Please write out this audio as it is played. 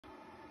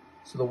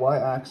So the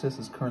y-axis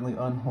is currently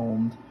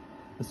unhomed.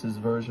 This is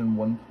version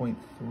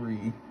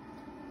 1.3.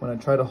 When I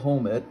try to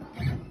home it,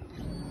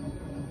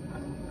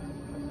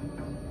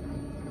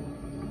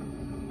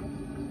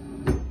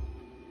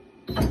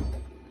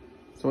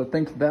 so it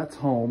thinks that's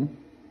home.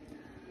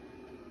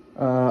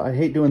 I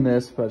hate doing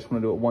this, but I just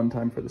want to do it one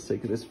time for the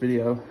sake of this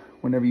video.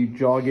 Whenever you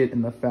jog it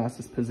in the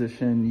fastest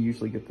position, you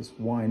usually get this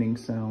whining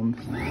sound.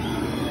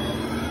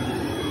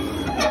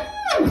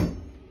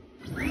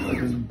 It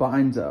just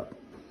binds up.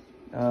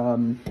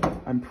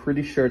 I'm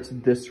pretty sure it's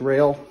this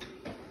rail,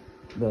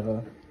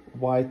 the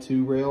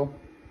Y2 rail.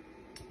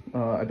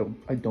 I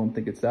don't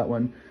think it's that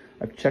one.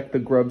 I've checked the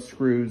grub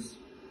screws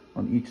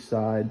on each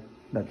side.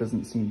 That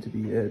doesn't seem to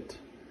be it.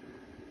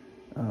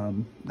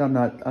 I'm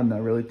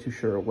not really too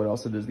sure what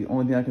else it is. The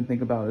only thing I can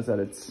think about is that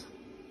it's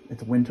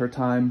winter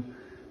time.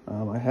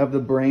 I have the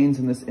brains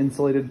in this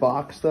insulated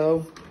box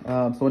though.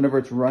 So whenever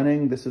it's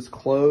running, this is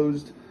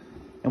closed.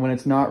 And when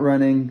it's not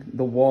running,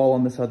 the wall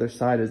on this other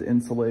side is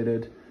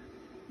insulated.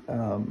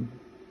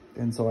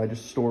 And so I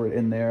just store it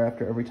in there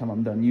after every time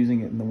I'm done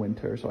using it in the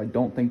winter. So I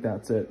don't think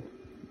that's it.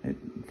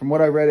 From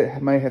what I read,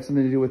 it might have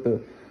something to do with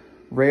the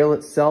rail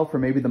itself, or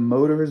maybe the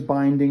motor is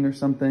binding or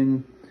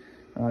something.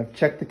 I've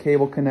checked the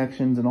cable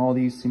connections and all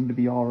these seem to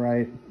be all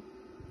right.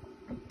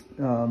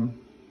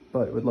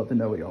 But I would love to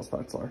know what y'all's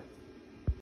thoughts are.